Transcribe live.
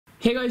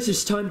Hey guys,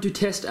 it's time to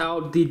test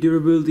out the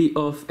durability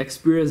of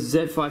Xperia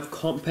Z5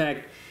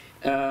 compact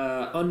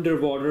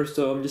underwater.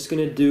 So I'm just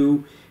gonna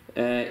do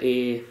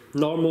a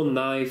normal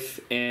knife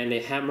and a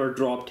hammer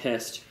drop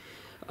test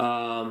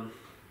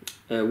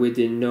with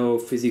no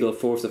physical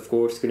force. Of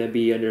course, gonna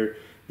be under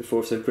the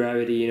force of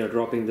gravity, you know,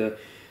 dropping the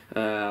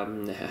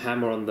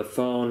hammer on the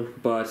phone,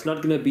 but it's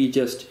not gonna be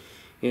just,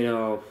 you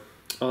know,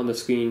 on the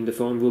screen. The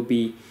phone will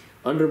be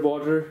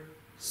underwater,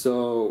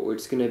 so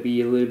it's gonna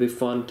be a little bit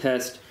fun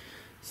test.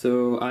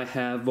 So I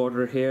have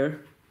water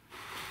here,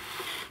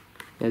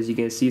 as you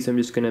can see, so I'm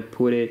just gonna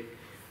put it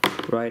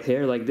right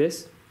here like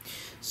this.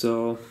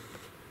 So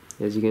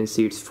as you can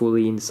see, it's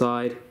fully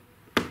inside.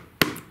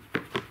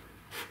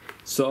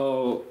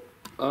 So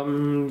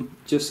I'm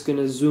just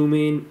gonna zoom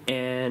in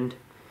and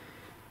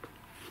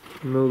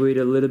move it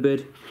a little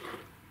bit.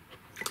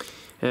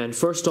 And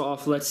first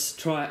off, let's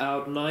try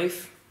out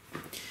knife.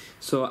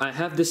 So I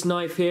have this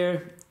knife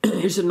here.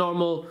 It's a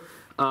normal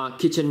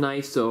kitchen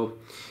knife, so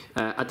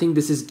I think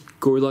this is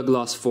Gorilla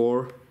Glass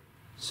 4.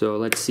 So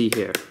let's see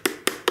here.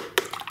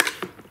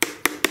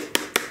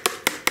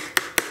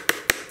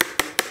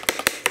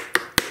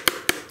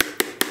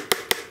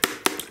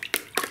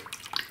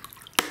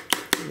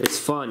 It's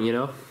fun, you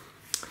know?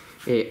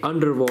 A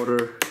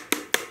underwater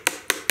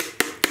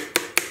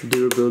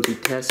durability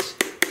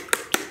test.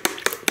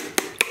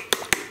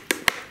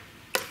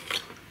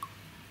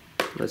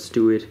 Let's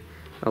do it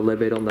a little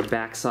bit on the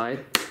back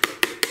side.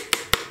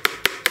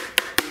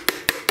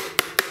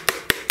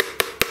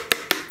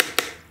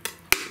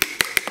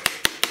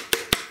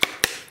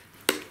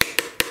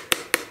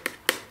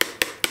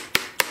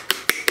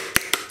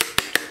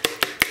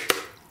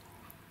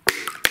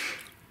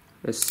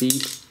 Let's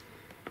see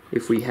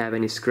if we have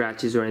any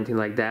scratches or anything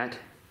like that.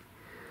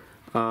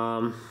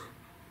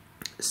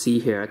 See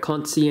here, I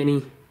can't see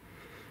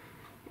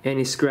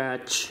any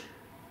scratch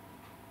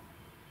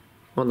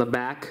on the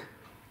back,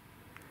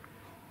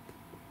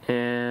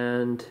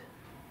 and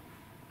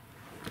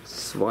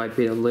swipe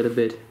it a little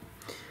bit.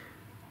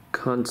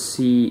 Can't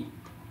see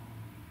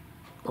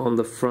on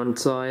the front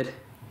side.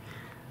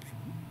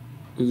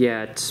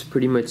 Yeah, it's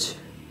pretty much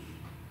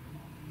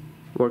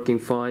working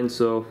fine.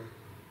 So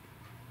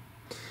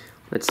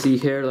let's see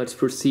here, let's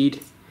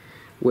proceed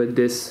with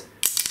this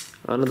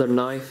another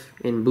knife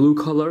in blue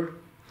color.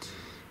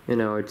 You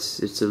know,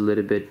 it's a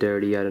little bit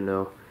dirty, I don't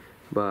know,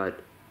 but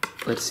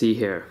let's see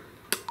here.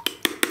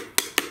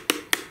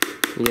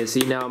 You can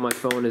see now my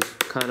phone is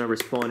kind of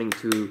responding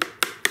to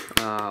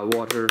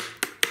water.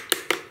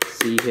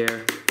 See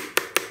here.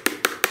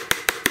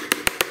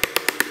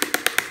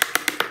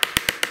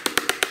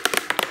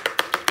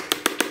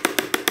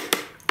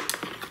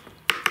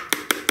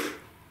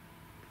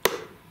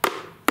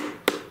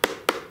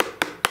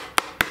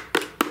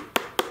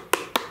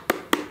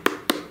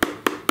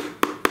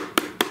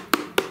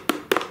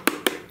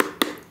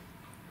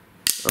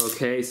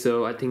 Okay,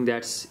 so I think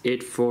that's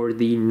it for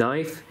the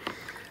knife.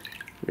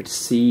 Let's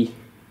see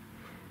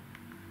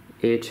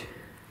it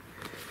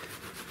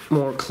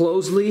more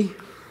closely.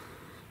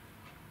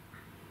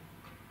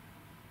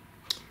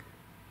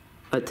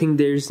 I think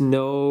there's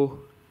no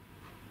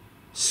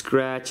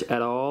scratch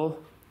at all.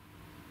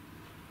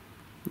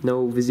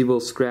 No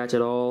visible scratch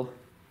at all.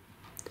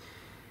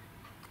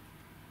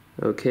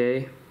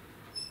 Okay.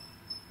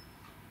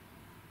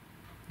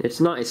 It's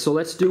nice. So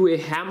let's do a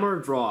hammer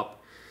drop.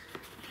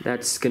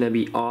 That's gonna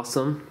be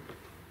awesome.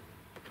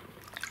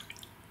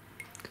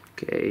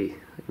 Okay,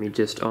 let me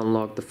just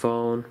unlock the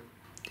phone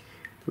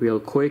real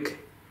quick,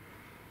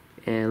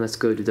 and let's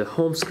go to the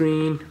home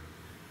screen.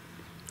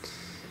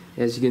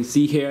 As you can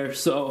see here,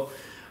 so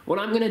what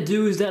I'm gonna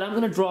do is that I'm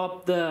gonna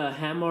drop the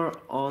hammer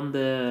on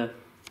the,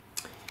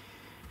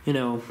 you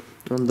know,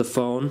 on the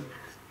phone,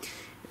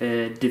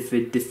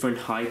 different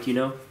height, you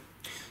know.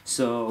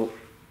 So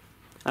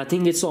I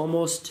think it's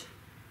almost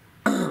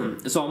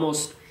it's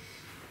almost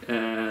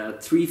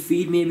 3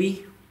 feet,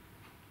 maybe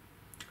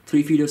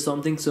 3 feet or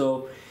something.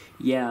 So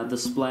yeah, the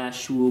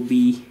splash will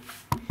be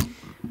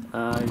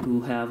it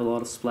will have a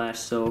lot of splash.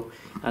 So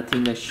I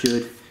think I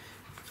should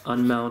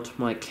unmount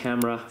my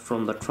camera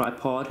from the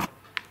tripod.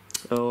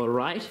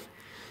 Alright,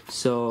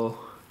 so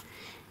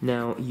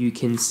now you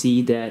can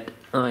see that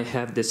I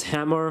have this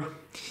hammer.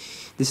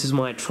 This is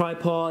my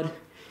tripod,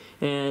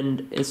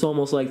 and it's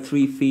almost like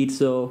 3 feet,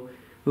 so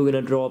we're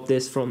gonna drop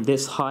this from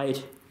this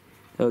height.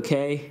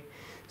 Okay,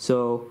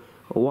 so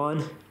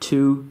 1,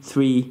 2,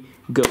 3,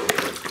 go.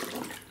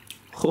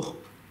 Oh.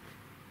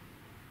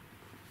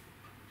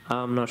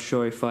 I'm not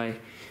sure if I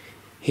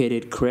hit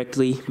it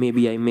correctly.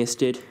 Maybe I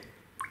missed it.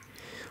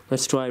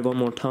 Let's try it one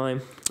more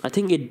time. I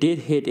think it did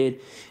hit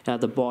it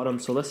at the bottom,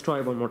 so let's try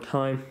it one more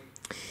time.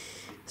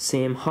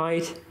 Same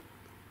height.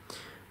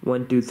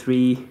 1, 2,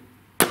 3,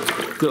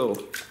 go.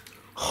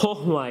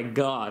 Oh my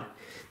god.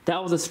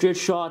 That was a straight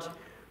shot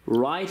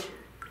right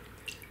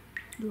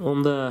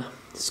on the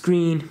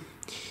screen.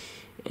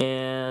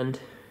 And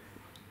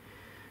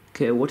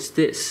okay, what's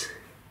this?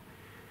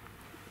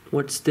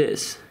 What's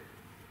this?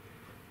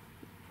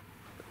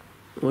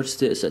 What's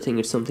this? I think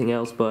it's something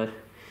else, but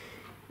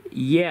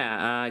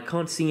yeah, I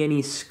can't see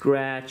any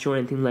scratch or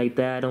anything like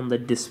that on the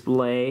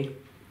display.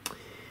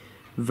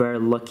 Very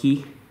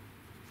lucky.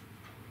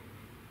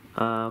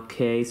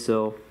 Okay,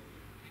 so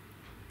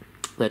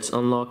let's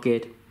unlock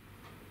it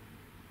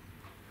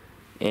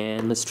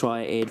and let's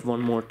try it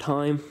one more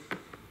time.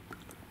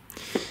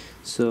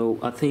 So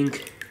I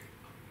think,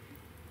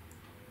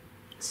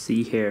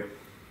 see here.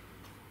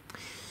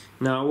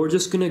 Now we're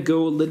just gonna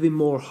go a little bit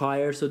more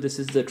higher. So this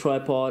is the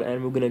tripod,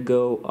 and we're gonna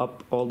go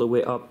up all the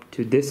way up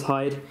to this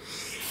height.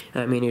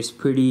 I mean, it's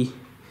pretty,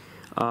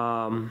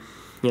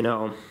 you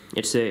know,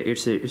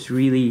 it's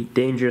really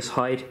dangerous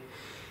height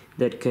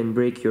that can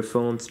break your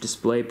phone's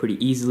display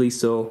pretty easily.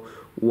 So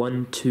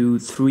 1, 2,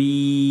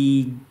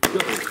 3, go!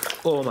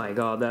 Oh my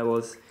God,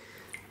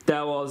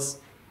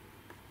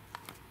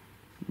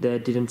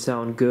 that didn't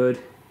sound good.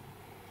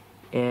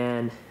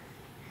 And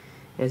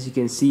as you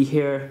can see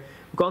here,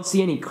 we can't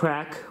see any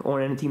crack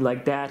or anything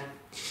like that.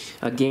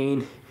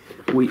 Again,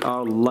 we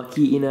are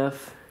lucky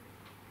enough.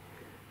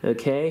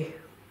 Okay.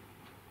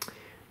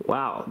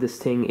 Wow, this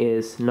thing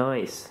is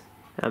nice.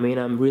 I mean,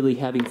 I'm really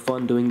having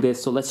fun doing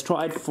this. So let's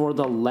try it for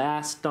the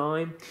last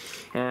time,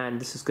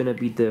 and this is gonna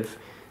be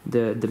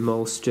the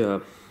most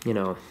you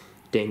know,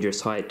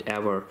 dangerous height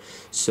ever.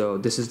 So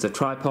this is the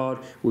tripod.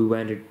 We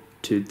went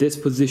to this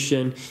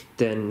position,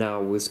 then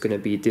now it's gonna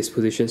be this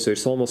position. So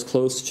it's almost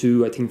close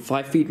to, I think,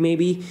 5 feet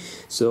maybe.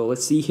 So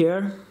let's see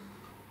here.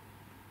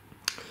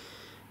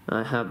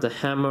 I have the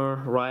hammer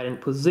right in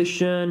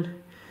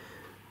position.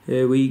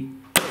 Here we.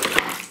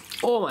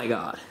 Oh my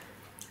God.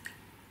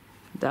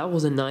 That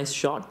was a nice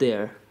shot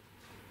there.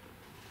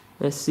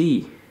 Let's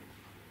see.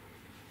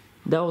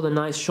 That was a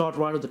nice shot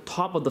right at the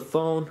top of the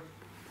phone.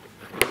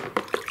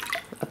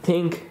 I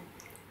think,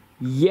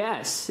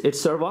 yes, it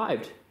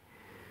survived.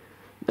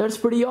 That's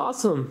pretty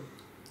awesome.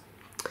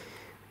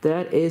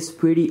 That is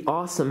pretty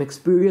awesome.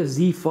 Xperia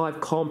Z5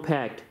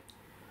 compact.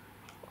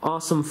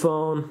 Awesome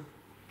phone.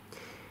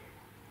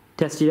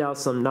 Tested out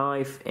some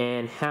knife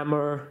and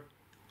hammer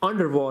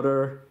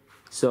underwater.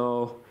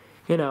 So,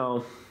 you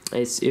know,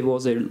 it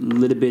was a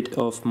little bit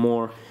of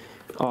more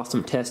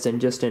awesome test than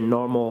just a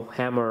normal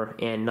hammer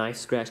and knife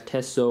scratch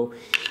test. So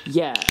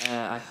yeah,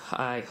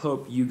 I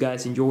hope you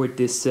guys enjoyed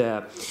this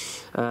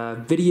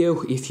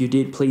video. If you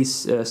did,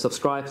 please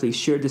subscribe, please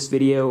share this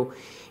video,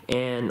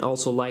 and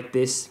also like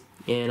this,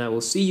 and I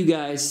will see you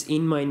guys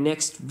in my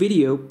next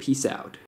video. Peace out.